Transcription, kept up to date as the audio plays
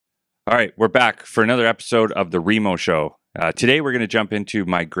All right, we're back for another episode of the Remo Show. Today, we're going to jump into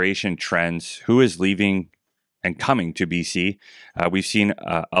migration trends. Who is leaving and coming to BC? We've seen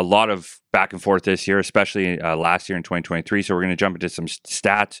a lot of back and forth this year, especially last year in 2023. So we're going to jump into some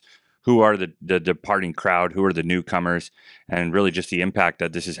stats. Who are the departing crowd? Who are the newcomers? And really just the impact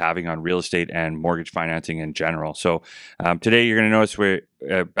that this is having on real estate and mortgage financing in general. So today, you're going to notice we're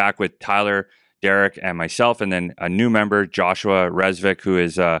back with Tyler, Derek, and myself, and then a new member, Joshua Resvik, who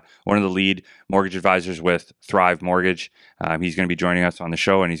is one of the lead mortgage advisors with Thrive Mortgage. He's going to be joining us on the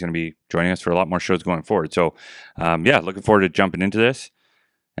show, and he's going to be joining us for a lot more shows going forward. So, looking forward to jumping into this,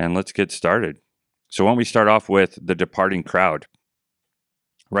 and let's get started. So, why don't we start off with the departing crowd?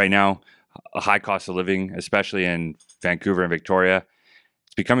 Right now, a high cost of living, especially in Vancouver and Victoria,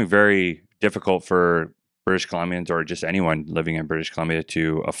 it's becoming very difficult for British Columbians or just anyone living in British Columbia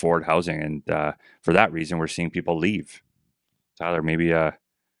to afford housing, and for that reason, we're seeing people leave. Tyler, maybe you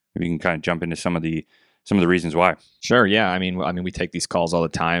can kind of jump into some of the reasons why. Sure. Yeah. I mean, we take these calls all the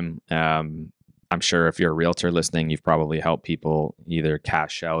time. I'm sure if you're a realtor listening, you've probably helped people either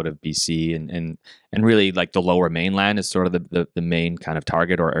cash out of BC and really like the Lower Mainland is sort of the main kind of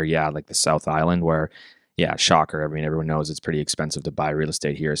target, or like the South Island where. Yeah, shocker. I mean, everyone knows it's pretty expensive to buy real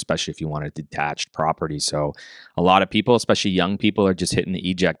estate here, especially if you want a detached property. So a lot of people, especially young people, are just hitting the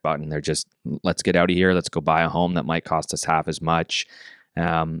eject button. They're just, let's get out of here. Let's go buy a home that might cost us half as much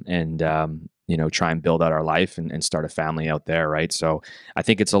and try and build out our life and start a family out there, right? So I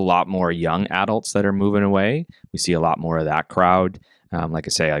think it's a lot more young adults that are moving away. We see a lot more of that crowd. Like I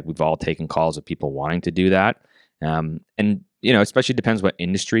say, like we've all taken calls of people wanting to do that. Especially depends what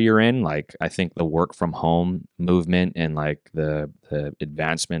industry you're in. Like I think the work from home movement and like the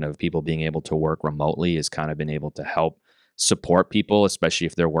advancement of people being able to work remotely has kind of been able to help support people, especially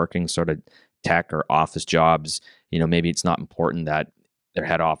if they're working sort of tech or office jobs. Maybe it's not important that their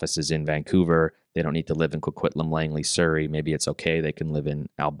head office is in Vancouver. They don't need to live in Coquitlam, Langley, Surrey. Maybe it's okay. They can live in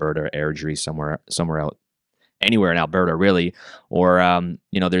Alberta, Airdrie, somewhere else, anywhere in Alberta, really. Or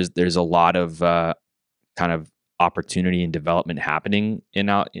there's a lot of kind of opportunity and development happening in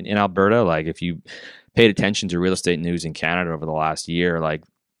Alberta. Like if you paid attention to real estate news in Canada over the last year, like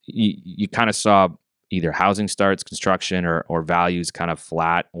you kind of saw either housing starts, construction, or values kind of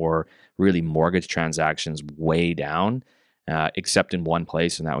flat, or really mortgage transactions way down, except in one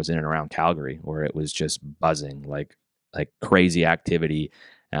place, and that was in and around Calgary, where it was just buzzing, like crazy activity.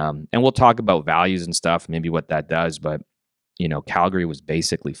 And we'll talk about values and stuff, maybe what that does, but Calgary was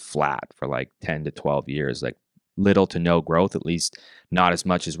basically flat for like 10 to 12 years, like little to no growth, at least not as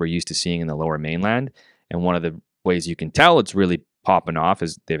much as we're used to seeing in the Lower Mainland. And one of the ways you can tell it's really popping off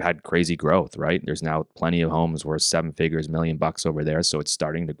is they've had crazy growth, right? There's now plenty of homes worth 7 figures, $1 million over there. So it's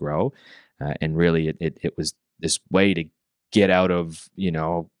starting to grow. And really it was this way to get out of,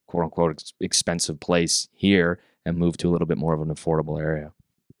 quote unquote, expensive place here and move to a little bit more of an affordable area.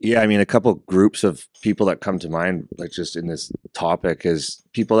 Yeah, I mean, a couple groups of people that come to mind, like just in this topic, is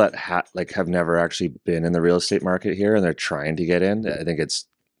people that have never actually been in the real estate market here and they're trying to get in. I think it's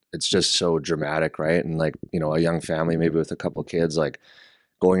just so dramatic, right? And like, a young family, maybe with a couple kids, like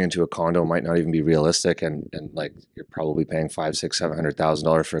going into a condo might not even be realistic, and like you're probably paying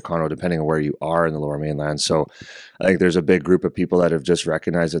 $500,000-$700,000 for a condo, depending on where you are in the Lower Mainland. So I think there's a big group of people that have just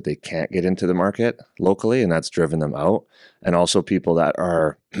recognized that they can't get into the market locally, and that's driven them out. And also people that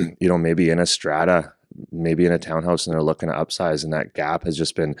are, maybe in a strata, maybe in a townhouse, and they're looking to upsize, and that gap has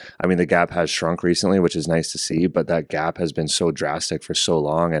just been, the gap has shrunk recently, which is nice to see, but that gap has been so drastic for so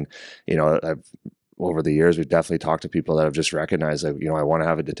long. And, over the years, we've definitely talked to people that have just recognized that, I want to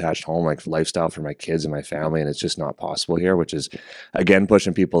have a detached home, like lifestyle for my kids and my family, and it's just not possible here, which is, again,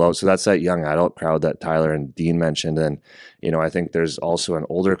 pushing people out. So that's that young adult crowd that Tyler and Dean mentioned. And, I think there's also an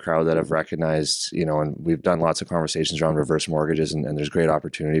older crowd that have recognized, and we've done lots of conversations around reverse mortgages, and there's great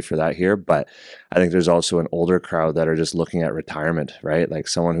opportunity for that here. But I think there's also an older crowd that are just looking at retirement, right? Like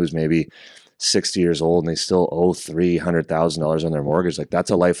someone who's maybe 60 years old and they still owe $300,000 on their mortgage. Like that's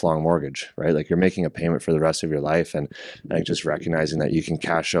a lifelong mortgage, right? Like you're making a payment for the rest of your life. And I think just recognizing that you can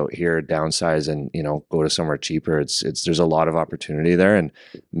cash out here, downsize, and, go to somewhere cheaper. There's a lot of opportunity there, and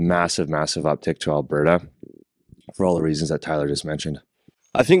massive uptick to Alberta for all the reasons that Tyler just mentioned.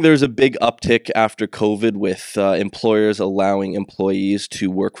 I think there's a big uptick after COVID with employers allowing employees to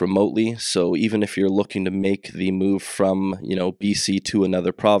work remotely. So even if you're looking to make the move from, BC to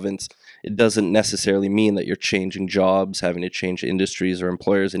another province, it doesn't necessarily mean that you're changing jobs, having to change industries or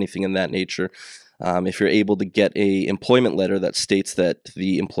employers, anything in that nature. If you're able to get a employment letter that states that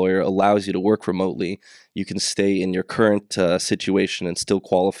the employer allows you to work remotely, you can stay in your current situation and still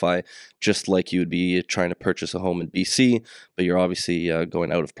qualify, just like you would be trying to purchase a home in BC, but you're obviously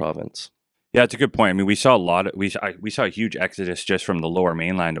going out of province. Yeah, it's a good point. I mean, we saw we saw a huge exodus just from the Lower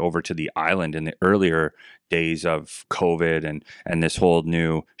Mainland over to the island in the earlier days of COVID and this whole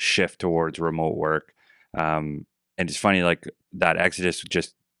new shift towards remote work. And it's funny, like that exodus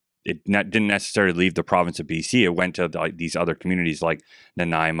didn't necessarily leave the province of BC. It went to these other communities like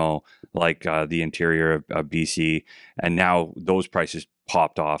Nanaimo, like the interior of BC, and now those prices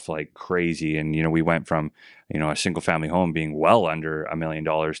popped off like crazy. And we went from a single family home being well under $1 million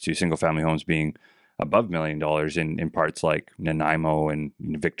to single family homes being above $1 million in parts like Nanaimo and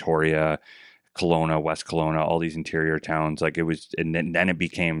Victoria, Kelowna, West Kelowna, all these interior towns. Like it was, and then it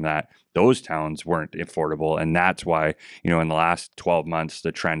became that those towns weren't affordable, and that's why in the last 12 months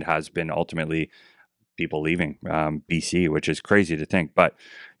the trend has been ultimately people leaving BC, which is crazy to think. But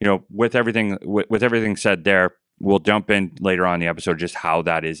with everything said there, we'll jump in later on in the episode just how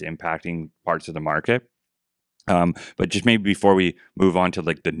that is impacting parts of the market. But just maybe before we move on to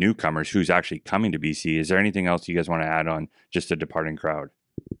like the newcomers who's actually coming to BC, is there anything else you guys want to add on just the departing crowd?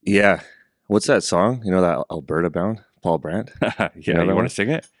 Yeah. What's that song? That Alberta Bound? Paul Brandt? Yeah, you want to sing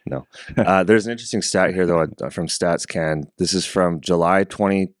it? No. There's an interesting stat here, though, from StatsCan. This is from July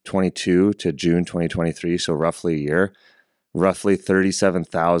 2022 to June 2023, so roughly a year. Roughly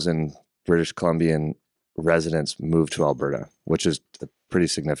 37,000 British Columbian residents moved to Alberta, which is a pretty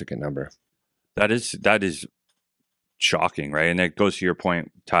significant number. That is shocking, right? And it goes to your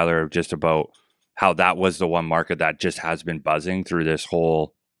point, Tyler, just about how that was the one market that just has been buzzing through this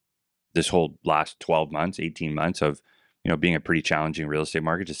whole last 12 months, 18 months of being a pretty challenging real estate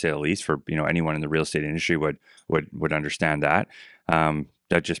market, to say the least. For anyone in the real estate industry would understand that.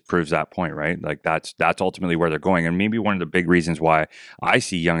 That just proves that point, right? Like that's ultimately where they're going. And maybe one of the big reasons why I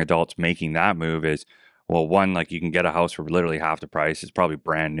see young adults making that move is, well, one, like you can get a house for literally half the price. It's probably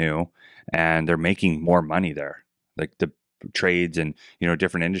brand new, and they're making more money there. Like the trades and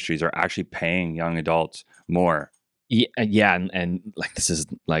different industries are actually paying young adults more. Yeah, and like this is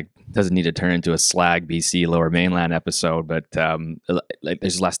like doesn't need to turn into a slag BC Lower Mainland episode, but like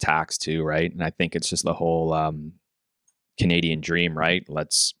there's less tax too, right? And I think it's just the whole Canadian dream, right?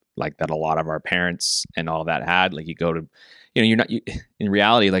 Let's like that a lot of our parents and all that had. Like you go to, in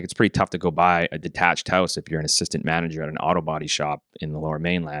reality, like it's pretty tough to go buy a detached house if you're an assistant manager at an auto body shop in the Lower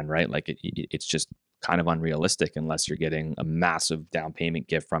Mainland, right? Like it's just kind of unrealistic unless you're getting a massive down payment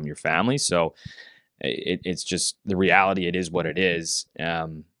gift from your family. So it's just the reality. It is what it is.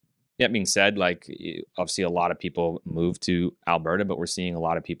 That being said, like obviously a lot of people move to Alberta, but we're seeing a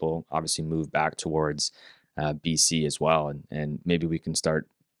lot of people obviously move back towards BC as well. And maybe we can start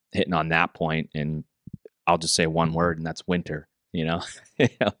hitting on that point. And I'll just say one word, and that's winter.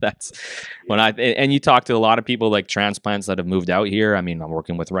 That's when and you talk to a lot of people like transplants that have moved out here. I mean, I'm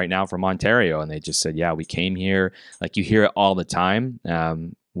working with right now from Ontario, and they just said, yeah, we came here. Like you hear it all the time.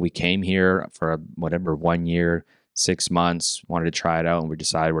 We came here for 1 year, 6 months, wanted to try it out, and we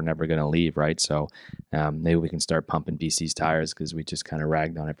decided we're never going to leave, right? So maybe we can start pumping BC's tires because we just kind of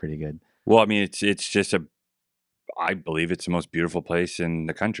ragged on it pretty good. Well, I mean, it's just I believe it's the most beautiful place in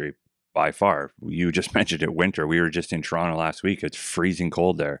the country by far. You just mentioned it, winter. We were just in Toronto last week. It's freezing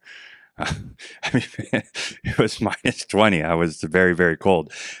cold there. I mean, it was minus 20. I was very, very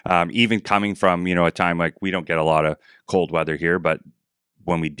cold. Even coming from, a time like we don't get a lot of cold weather here, but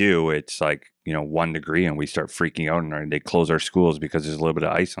when we do, it's like 1 degree, and we start freaking out, and they close our schools because there's a little bit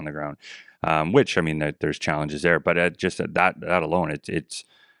of ice on the ground. Which I mean, there's challenges there, but just that alone, it's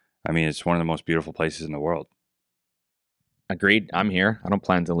one of the most beautiful places in the world. Agreed. I'm here. I don't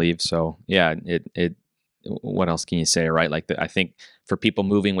plan to leave. So yeah, what else can you say, right? Like I think for people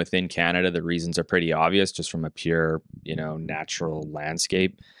moving within Canada, the reasons are pretty obvious, just from a pure, natural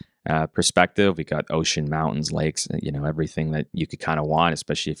landscape perspective. We got ocean, mountains, lakes, everything that you could kind of want,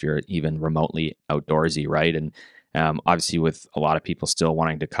 especially if you're even remotely outdoorsy, right? And obviously with a lot of people still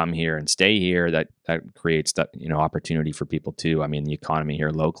wanting to come here and stay here, that creates that, opportunity for people too. I mean, the economy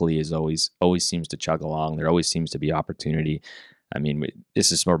here locally is always seems to chug along. There always seems to be opportunity. I mean,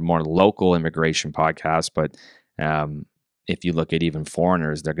 this is more local immigration podcast, but if you look at even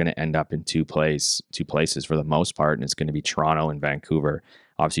foreigners, they're going to end up in two places for the most part, and it's going to be Toronto and Vancouver.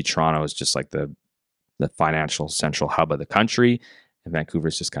 Obviously, Toronto is just like the financial central hub of the country, and Vancouver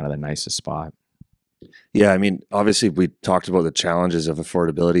is just kind of the nicest spot. Yeah, I mean, obviously we talked about the challenges of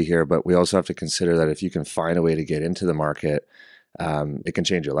affordability here, but we also have to consider that if you can find a way to get into the market, it can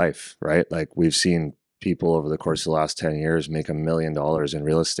change your life, right? Like we've seen people over the course of the last 10 years make $1 million in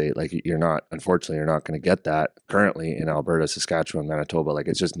real estate. Like unfortunately, you're not going to get that currently in Alberta, Saskatchewan, Manitoba. Like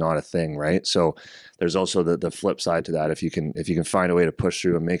it's just not a thing, right? So there's also the flip side to that. If you can find a way to push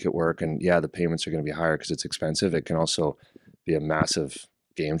through and make it work, and yeah, the payments are going to be higher because it's expensive, it can also be a massive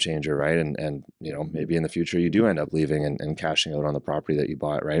game changer, right? And maybe in the future you do end up leaving and cashing out on the property that you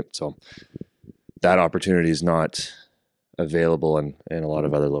bought, right? So that opportunity is not available in a lot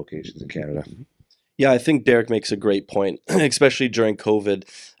of other locations in Canada. Yeah, I think Derek makes a great point, especially during COVID.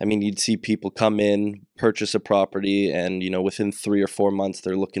 I mean, you'd see people come in, purchase a property, and within 3 or 4 months,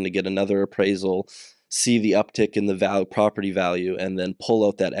 they're looking to get another appraisal, see the uptick in the property value, and then pull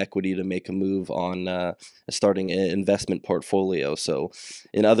out that equity to make a move on starting an investment portfolio. So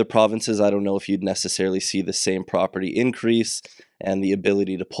in other provinces, I don't know if you'd necessarily see the same property increase and the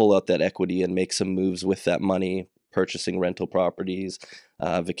ability to pull out that equity and make some moves with that money, purchasing rental properties,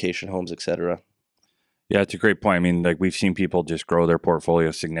 vacation homes, etc. Yeah, it's a great point. I mean, like we've seen people just grow their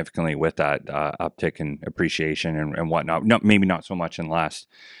portfolio significantly with that uptick in appreciation and whatnot. No, maybe not so much in the last,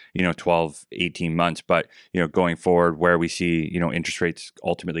 12, 18 months, but, going forward where we see, interest rates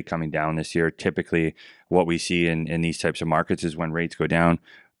ultimately coming down this year, typically what we see in these types of markets is when rates go down,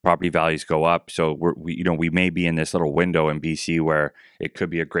 property values go up. So we may be in this little window in BC where it could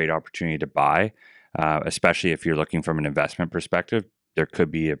be a great opportunity to buy, especially if you're looking from an investment perspective. There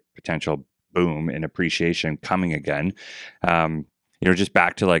could be a potential boom in appreciation coming again. Just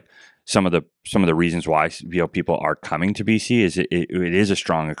back to like some of the reasons why people are coming to BC is it is a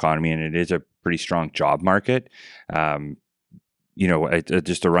strong economy and it is a pretty strong job market.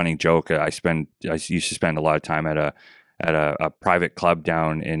 Just a running joke. I used to spend a lot of time at a private club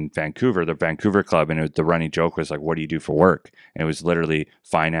down in Vancouver, the Vancouver Club, and the running joke was like, "What do you do for work?" And it was literally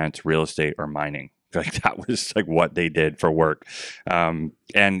finance, real estate, or mining. Like that was like what they did for work, and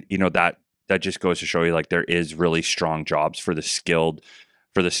that just goes to show you like there is really strong jobs for the skilled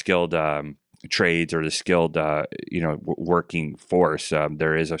trades or the skilled working force.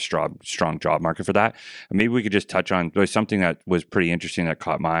 There is a strong job market for that. And maybe we could just touch on something that was pretty interesting that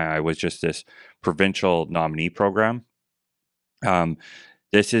caught my eye was just this provincial nominee program.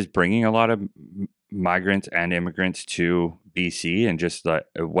 This is bringing a lot of migrants and immigrants to BC, and just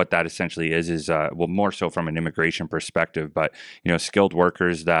what that essentially is more so from an immigration perspective, but skilled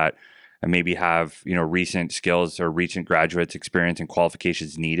workers that maybe have recent skills or recent graduates experience and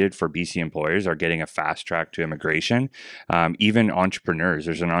qualifications needed for BC employers are getting a fast track to immigration. Even entrepreneurs,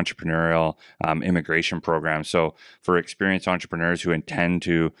 there's an entrepreneurial immigration program. So for experienced entrepreneurs who intend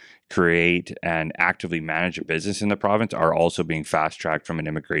to create and actively manage a business in the province are also being fast tracked from an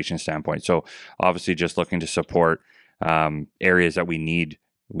immigration standpoint. So obviously just looking to support areas that we need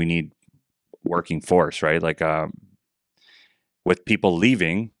working force, right? Like with people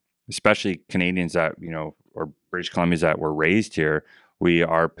leaving, especially Canadians that, or British Columbians that were raised here, we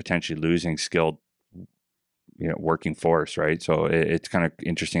are potentially losing skilled, working force, right? So it's kind of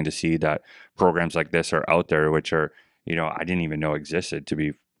interesting to see that programs like this are out there, which are, I didn't even know existed, to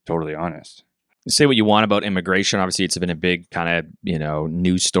be totally honest. Say what you want about immigration. Obviously, it's been a big kind of,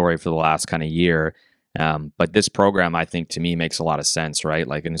 news story for the last kind of year. But this program, I think, to me, makes a lot of sense, right?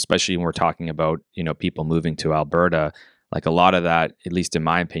 Like, and especially when we're talking about, people moving to Alberta, like a lot of that, at least in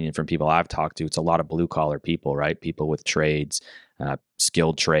my opinion, from people I've talked to, it's a lot of blue collar people, right? People with trades,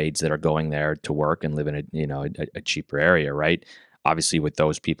 skilled trades that are going there to work and live in a cheaper area, right? Obviously, with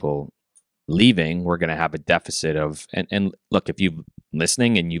those people leaving, we're going to have a deficit of, and look, if you're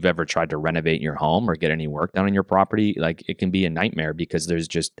listening and you've ever tried to renovate your home or get any work done on your property, like it can be a nightmare because there's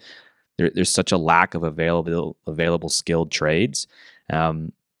just, there's such a lack of available skilled trades.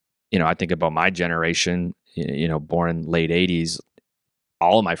 I think about my generation, born late 80s,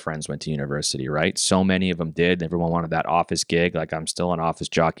 all of my friends went to university, right? So many of them did. Everyone wanted that office gig. Like I'm still an office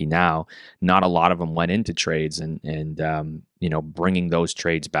jockey now. Not a lot of them went into trades, and bringing those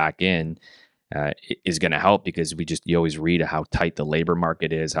trades back in is going to help because you always read how tight the labor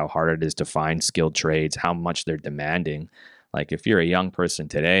market is, how hard it is to find skilled trades, how much they're demanding. Like if you're a young person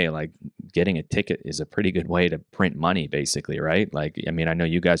today, like getting a ticket is a pretty good way to print money, basically, right? Like, I mean, I know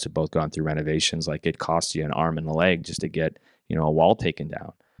you guys have both gone through renovations. Like it costs you an arm and a leg just to get, a wall taken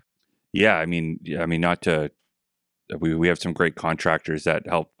down. Yeah, I mean, not to. We have some great contractors that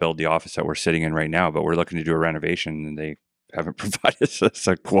help build the office that we're sitting in right now, but we're looking to do a renovation and they haven't provided us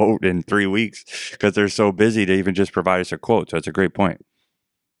a quote in 3 weeks because they're so busy to even just provide us a quote. So it's a great point.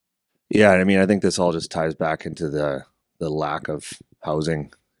 Yeah, I mean, I think this all just ties back into the lack of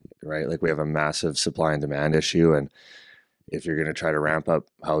housing, right? Like we have a massive supply and demand issue, and if you're going to try to ramp up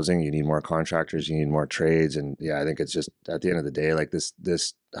housing, you need more contractors, you need more trades. And yeah, I think it's just at the end of the day, like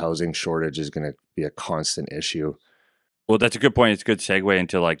this housing shortage is going to be a constant issue. Well, that's a good point. It's a good segue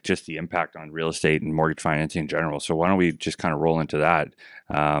into like just the impact on real estate and mortgage financing in general. So why don't we just kind of roll into that?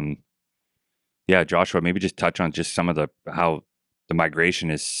 Yeah, Joshua, maybe just touch on just some of how the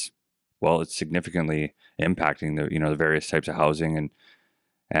migration is, well, it's significantly impacting the various types of housing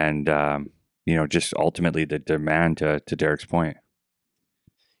and just ultimately the demand to Derek's point.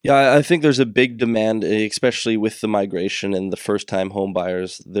 Yeah, I think there's a big demand, especially with the migration and the first-time home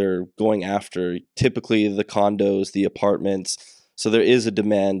buyers. They're going after typically the condos, the apartments. So there is a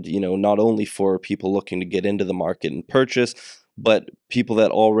demand, not only for people looking to get into the market and purchase, but people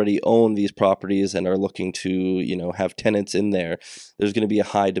that already own these properties and are looking to, have tenants in there. There's going to be a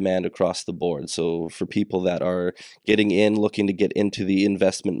high demand across the board. So for people that are looking to get into the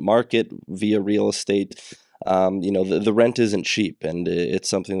investment market via real estate, the rent isn't cheap, and it's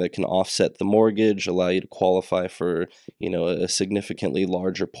something that can offset the mortgage, allow you to qualify for, a significantly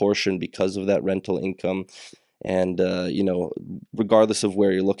larger portion because of that rental income. And, regardless of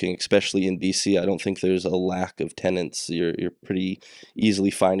where you're looking, especially in BC, I don't think there's a lack of tenants. You're pretty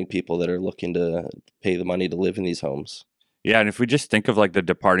easily finding people that are looking to pay the money to live in these homes. Yeah, and if we just think of like the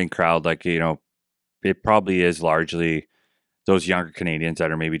departing crowd, like, it probably is largely those younger Canadians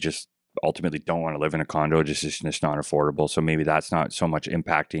that are maybe just ultimately don't want to live in a condo, it's just not affordable. So maybe that's not so much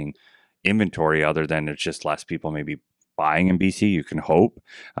impacting inventory other than it's just less people maybe buying in BC, you can hope.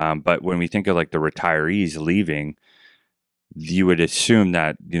 But when we think of like the retirees leaving, you would assume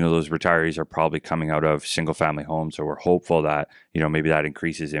that, those retirees are probably coming out of single family homes. So we're hopeful that, maybe that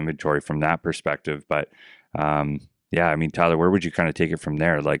increases inventory from that perspective. But yeah, I mean, Tyler, where would you kind of take it from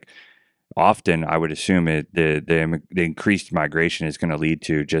there? Like often I would assume the increased migration is going to lead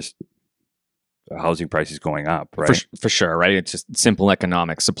to just housing prices going up, right? For sure, right? It's just simple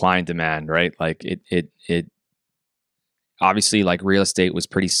economics, supply and demand, right? Like it obviously, like real estate was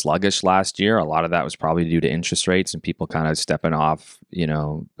pretty sluggish last year. A lot of that was probably due to interest rates and people kind of stepping off,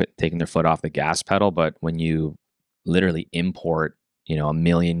 taking their foot off the gas pedal. But when you literally import, 1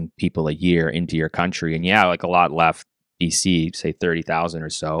 million people a year into your country, and yeah, like a lot left BC, say 30,000 or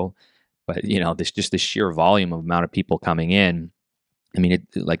so, but this just the sheer volume of amount of people coming in. I mean,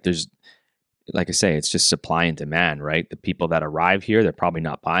 like I say, it's just supply and demand, right? The people that arrive here, they're probably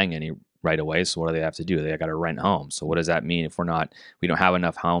not buying any right away. So what do they have to do? They got to rent homes. So what does that mean? If we don't have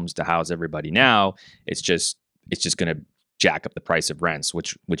enough homes to house everybody now, it's just going to jack up the price of rents,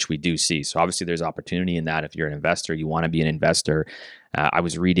 which we do see. So obviously there's opportunity in that. If you're an investor, you want to be an investor. I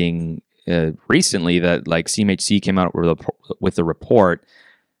was reading recently that like CMHC came out with a report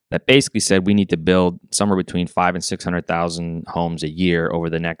that basically said we need to build somewhere between 500,000 and 600,000 homes a year over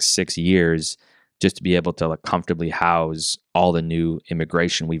the next 6 years just to be able to like comfortably house all the new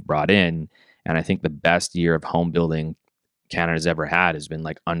immigration we've brought in. And I think the best year of home building Canada's ever had has been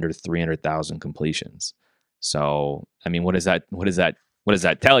like under 300,000 completions. So, I mean, what does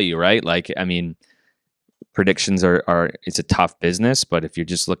that tell you, right? Like, I mean, predictions are it's a tough business, but if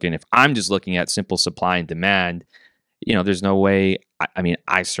I'm just looking at simple supply and demand, there's no way. I mean,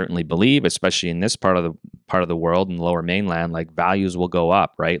 I certainly believe, especially in this part of the world in the Lower Mainland, like values will go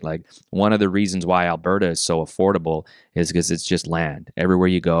up, right? Like one of the reasons why Alberta is so affordable is because it's just land. Everywhere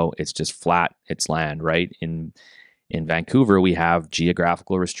you go, it's just flat. It's land, right? In Vancouver, we have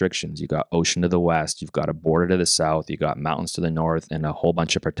geographical restrictions. You got ocean to the west, you've got a border to the south, you got mountains to the north, and a whole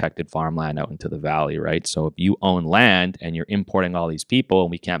bunch of protected farmland out into the valley, right? So if you own land and you're importing all these people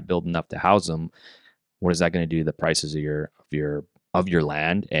and we can't build enough to house them, what is that going to do to the prices of your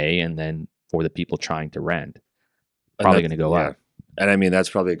land, and then for the people trying to rent? Probably going to go up. And I mean,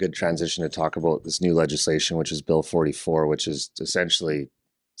 that's probably a good transition to talk about this new legislation, which is Bill 44, which is essentially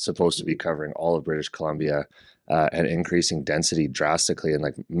supposed to be covering all of British Columbia and increasing density drastically. And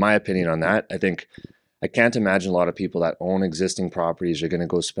like my opinion on that, I can't imagine a lot of people that own existing properties are going to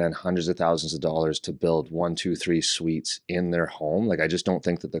go spend hundreds of thousands of dollars to build 1, 2, 3 suites in their home. Like, I just don't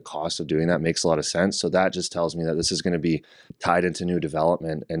think that the cost of doing that makes a lot of sense. So that just tells me that this is going to be tied into new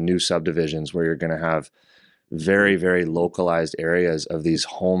development and new subdivisions where you're going to have very, very localized areas of these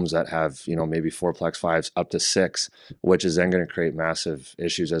homes that have, maybe 4-plex 5s up to 6, which is then going to create massive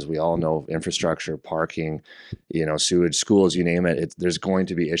issues, as we all know, infrastructure, parking, sewage, schools, you name it. There's going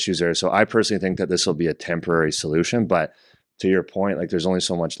to be issues there. So I personally think that this will be a temporary solution, but to your point, like there's only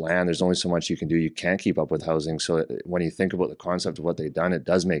so much land, there's only so much you can do. You can't keep up with housing. So when you think about the concept of what they've done, it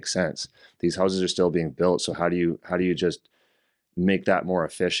does make sense. These houses are still being built. So how do you just make that more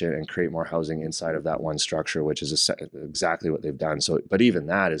efficient and create more housing inside of that one structure, which is exactly what they've done. So, but even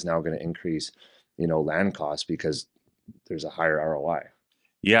that is now going to increase, land costs because there's a higher ROI.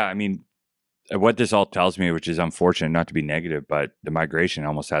 Yeah, I mean, what this all tells me, which is unfortunate, not to be negative, but the migration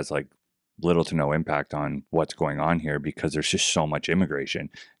almost has like little to no impact on what's going on here because there's just so much immigration.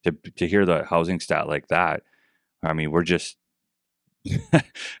 To hear the housing stat like that, I mean, we're just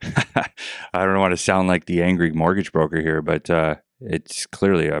I don't want to sound like the angry mortgage broker here, but it's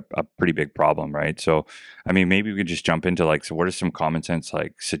clearly a pretty big problem, right? So, I mean, maybe we could just jump into like, so what are some common sense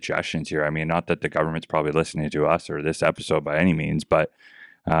like suggestions here? I mean, not that the government's probably listening to us or this episode by any means, but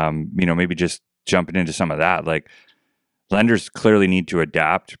maybe just jumping into some of that. Like, lenders clearly need to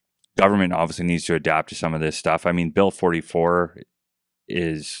adapt. Government obviously needs to adapt to some of this stuff. I mean, Bill 44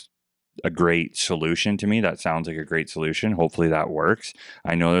 is a great solution to me. That sounds like a great solution. Hopefully that works.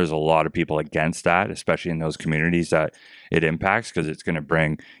 I know there's a lot of people against that, especially in those communities that it impacts, because it's going to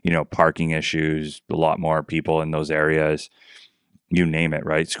bring, parking issues, a lot more people in those areas, you name it,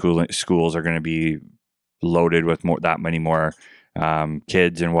 right? Schools are going to be loaded with that many more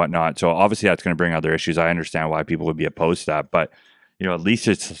kids and whatnot. So obviously that's going to bring other issues. I understand why people would be opposed to that, but at least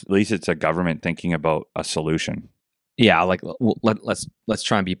it's a government thinking about a solution. Yeah, like let's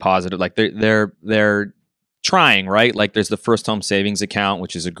try and be positive. Like they're trying, right? Like there's the First Home Savings Account,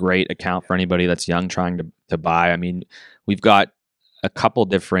 which is a great account for anybody that's young trying to buy. I mean, we've got a couple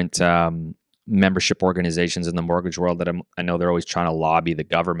different membership organizations in the mortgage world that I know they're always trying to lobby the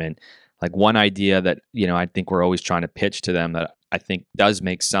government. Like one idea that I think we're always trying to pitch to them that I think does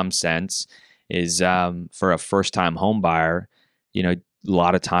make some sense is for a first-time home buyer, a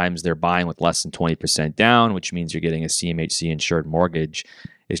lot of times they're buying with less than 20% down, which means you're getting a CMHC insured mortgage,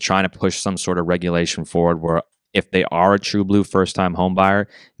 is trying to push some sort of regulation forward where if they are a true blue first-time home buyer,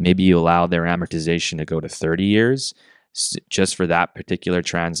 maybe you allow their amortization to go to 30 years just for that particular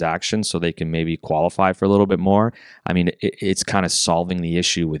transaction so they can maybe qualify for a little bit more. I mean, it's kind of solving the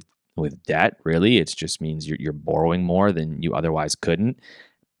issue with debt, really. It just means you're borrowing more than you otherwise couldn't.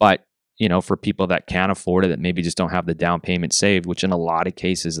 But for people that can't afford it, that maybe just don't have the down payment saved, which in a lot of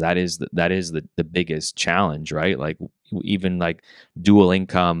cases that is the biggest challenge, right? Like even like dual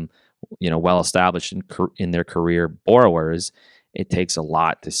income, well established in their career borrowers, it takes a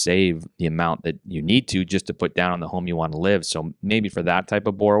lot to save the amount that you need to just to put down on the home you want to live. So maybe for that type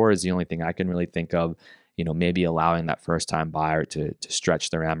of borrower is the only thing I can really think of. Maybe allowing that first time buyer to stretch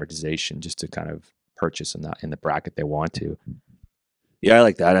their amortization just to kind of purchase in the bracket they want to. Yeah, I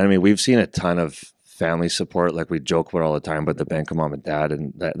like that. I mean, we've seen a ton of family support. Like we joke about all the time, but the bank of mom and dad,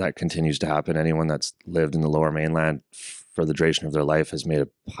 and that continues to happen. Anyone that's lived in the Lower Mainland for the duration of their life has made a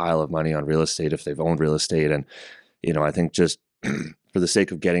pile of money on real estate if they've owned real estate. And, I think just for the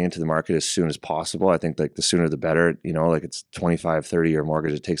sake of getting into the market as soon as possible, I think like the sooner the better. Like it's 25, 30-year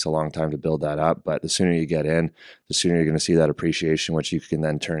mortgage. It takes a long time to build that up, but the sooner you get in, the sooner you're going to see that appreciation, which you can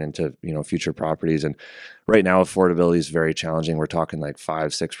then turn into, future properties. And right now, affordability is very challenging. We're talking like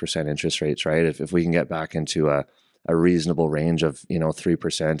 5-6% interest rates, right? If we can get back into a reasonable range of,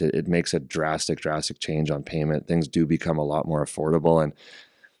 3%, it makes a drastic change on payment. Things do become a lot more affordable. And,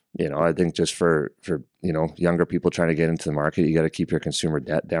 I think just for younger people trying to get into the market, you got to keep your consumer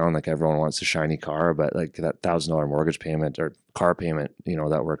debt down. Like everyone wants a shiny car, but like that $1,000 mortgage payment or car payment,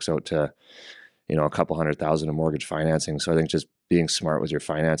 that works out to, a couple $100,000 in mortgage financing. So I think just being smart with your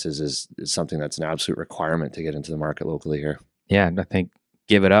finances is something that's an absolute requirement to get into the market locally here. Yeah, and I think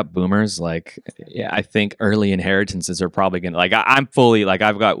give it up, boomers. Like, yeah, I think early inheritances are probably going to, like, I'm fully, like,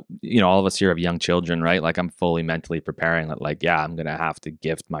 I've got, all of us here have young children, right? Like, I'm fully mentally preparing that, like, yeah, I'm going to have to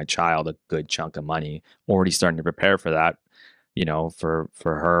gift my child a good chunk of money. Already starting to prepare for that, for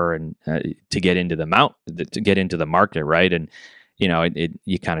her and to get into the market, right? And,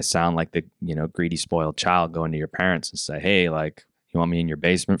 you kind of sound like the, greedy, spoiled child going to your parents and say, hey, like, you want me in your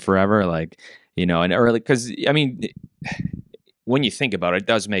basement forever? Like, and early, because, I mean, when you think about it, it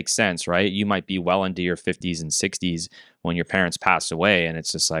does make sense, right? You might be well into your 50s and 60s when your parents pass away, and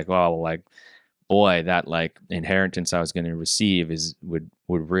it's just like, well, like, boy, that like inheritance I was going to receive would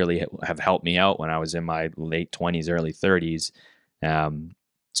really have helped me out when I was in my late 20s, early 30s.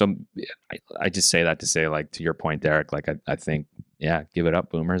 So I just say that to say, like, to your point, Derek, like I think, yeah, give it up,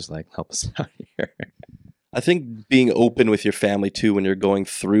 boomers, like help us out here. I think being open with your family too when you're going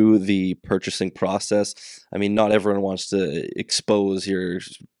through the purchasing process. I mean, not everyone wants to expose your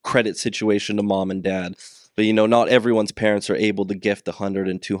credit situation to mom and dad. But not everyone's parents are able to gift $100,000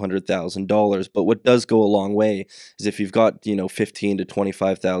 and $200,000. But what does go a long way is if you've got $15,000 to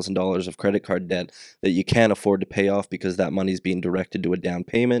 $25,000 of credit card debt that you can't afford to pay off because that money's being directed to a down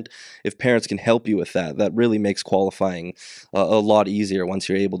payment. If parents can help you with that, that really makes qualifying a lot easier once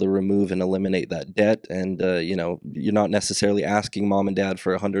you're able to remove and eliminate that debt. And you're not necessarily asking mom and dad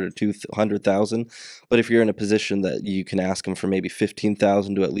for $100,000 or $200,000, but if you're in a position that you can ask them for maybe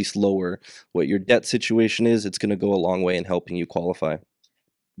 $15,000 to at least lower what your debt situation is, it's going to go a long way in helping you qualify.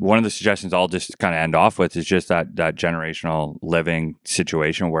 One of the suggestions I'll just kind of end off with is just that generational living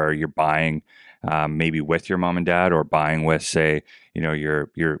situation where you're buying maybe with your mom and dad, or buying with, say,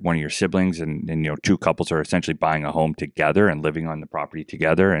 your one of your siblings, and two couples are essentially buying a home together and living on the property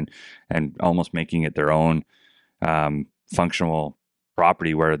together, and almost making it their own functional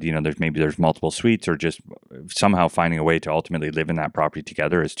property where there's multiple suites, or just somehow finding a way to ultimately live in that property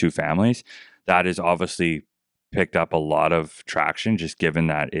together as two families. That is obviously picked up a lot of traction, just given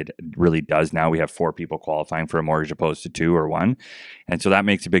that it really does. Now we have 4 people qualifying for a mortgage opposed to 2 or 1, and so that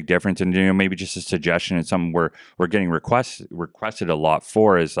makes a big difference. And maybe just a suggestion, and something we're getting requested a lot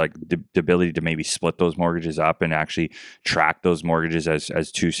for, is like the ability to maybe split those mortgages up and actually track those mortgages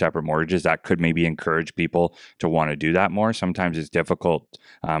as 2 separate mortgages. That could maybe encourage people to want to do that more. Sometimes it's difficult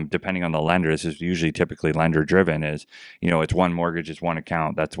depending on the lender. This is usually typically lender driven. Is it's one mortgage, it's one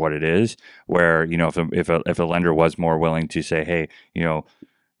account. That's what it is. Where if a lender was more willing to say, hey,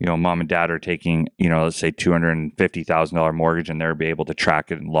 mom and dad are taking, let's say $250,000 mortgage, and they'll be able to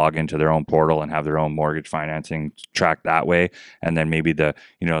track it and log into their own portal and have their own mortgage financing tracked that way. And then maybe the,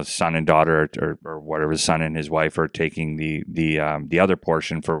 son and daughter, or whatever, son and his wife are taking the other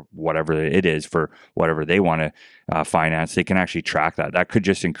portion for whatever it is, for whatever they want to finance. They can actually track that. That could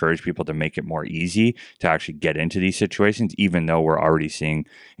just encourage people to make it more easy to actually get into these situations, even though we're already seeing,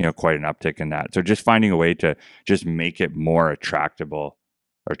 quite an uptick in that. So just finding a way to just make it more attractive, to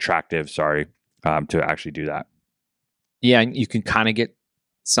actually do that. Yeah, and you can kind of get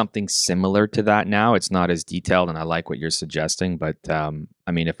something similar to that now. It's not as detailed, and I like what you're suggesting. But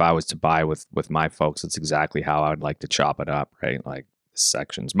if I was to buy with my folks, it's exactly how I would like to chop it up, right? Like, this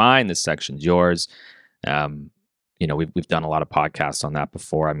section's mine, this section's yours. We've done a lot of podcasts on that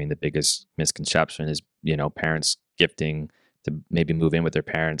before. I mean, the biggest misconception is parents gifting to maybe move in with their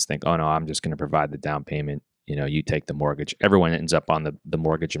parents, think, oh no, I'm just going to provide the down payment. You take the mortgage. Everyone ends up on the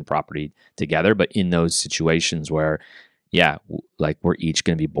mortgage and property together. But in those situations where, like we're each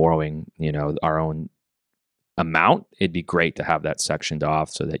going to be borrowing, our own amount, it'd be great to have that sectioned off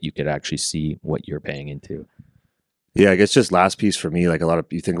so that you could actually see what you're paying into. Yeah, I guess just last piece for me, like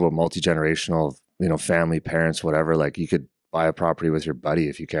you think about multi-generational, family, parents, whatever, like you could buy a property with your buddy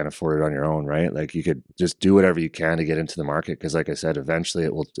if you can't afford it on your own, right? Like you could just do whatever you can to get into the market, because like I said, eventually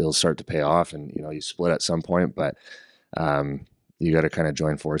it'll start to pay off, and you split at some point, but you got to kind of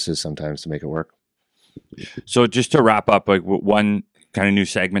join forces sometimes to make it work. So just to wrap up, like one kind of new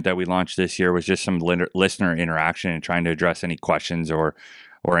segment that we launched this year was just some listener interaction and trying to address any questions or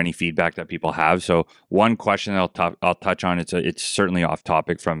any feedback that people have. So one question I'll touch on, it's certainly off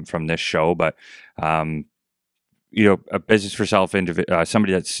topic from this show, but a business for self,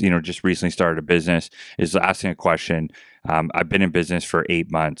 somebody that's just recently started a business is asking a question. I've been in business for 8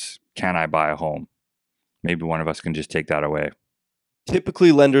 months. Can I buy a home? Maybe one of us can just take that away.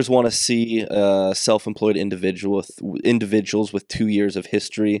 Typically, lenders want to see self-employed individuals with 2 years of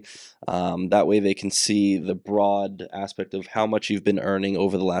history. That way they can see the broad aspect of how much you've been earning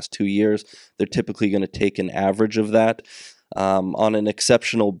over the last 2 years. They're typically going to take an average of that. On an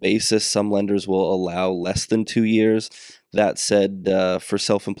exceptional basis, some lenders will allow less than 2 years. That said, for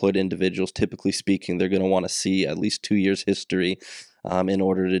self-employed individuals, typically speaking, they're going to want to see at least 2 years history in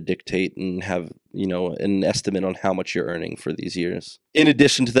order to dictate and have an estimate on how much you're earning for these years. In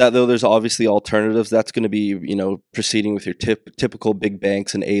addition to that, though, there's obviously alternatives. That's going to be proceeding with your typical big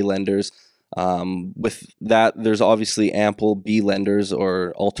banks and A lenders. With that, there's obviously ample B lenders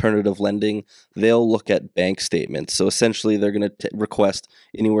or alternative lending. They'll look at bank statements. So essentially, they're going to request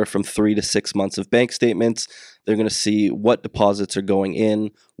anywhere from 3 to 6 months of bank statements. They're going to see what deposits are going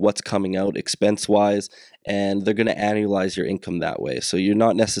in, what's coming out expense-wise, and they're going to annualize your income that way. So you're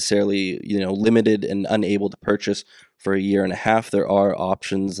not necessarily, limited and unable to purchase for a year and a half. There are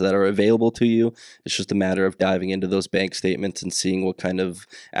options that are available to you. It's just a matter of diving into those bank statements and seeing what kind of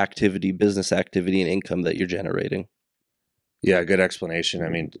business activity and income that you're generating. Yeah, good explanation. I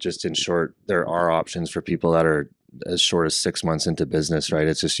mean, just in short, there are options for people that are as short as 6 months into business, right?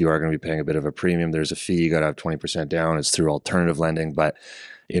 It's just you are going to be paying a bit of a premium. There's a fee. You got to have 20% down. It's through alternative lending, but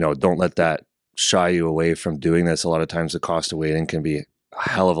don't let that shy you away from doing this. A lot of times the cost of waiting can be a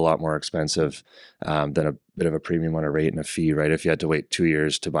hell of a lot more expensive than a bit of a premium on a rate and a fee, right? If you had to wait 2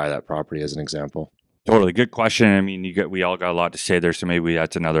 years to buy that property, as an example. Totally good question. I mean, we all got a lot to say there, so maybe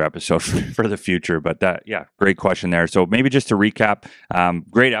that's another episode for the future. But great question there. So maybe just to recap,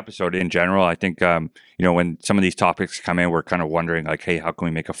 great episode in general. I think when some of these topics come in, we're kind of wondering like, hey, how can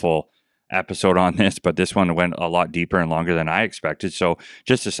we make a full episode on this? But this one went a lot deeper and longer than I expected. So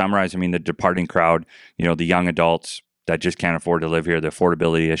just to summarize, I mean, the departing crowd, the young adults that just can't afford to live here, the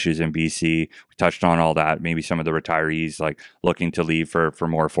affordability issues in BC. We touched on all that. Maybe some of the retirees like looking to leave for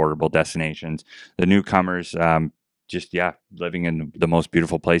more affordable destinations. The newcomers, living in the most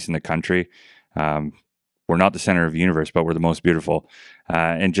beautiful place in the country. We're not the center of the universe, but we're the most beautiful.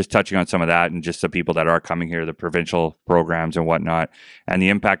 And just touching on some of that and just the people that are coming here, the provincial programs and whatnot, and the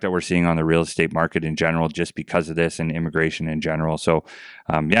impact that we're seeing on the real estate market in general, just because of this and immigration in general. So,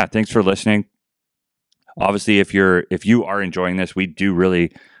 thanks for listening. Obviously, if you are enjoying this, we do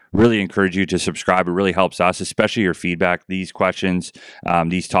really encourage you to subscribe. It really helps us, especially your feedback, these questions,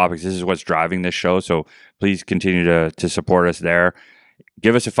 these topics. This is what's driving this show. So please continue to support us there.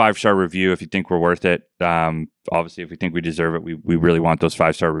 Give us a 5-star review if you think we're worth it. Obviously, if we think we deserve it, we really want those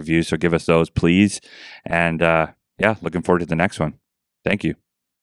 5-star reviews. So give us those, please. And looking forward to the next one. Thank you.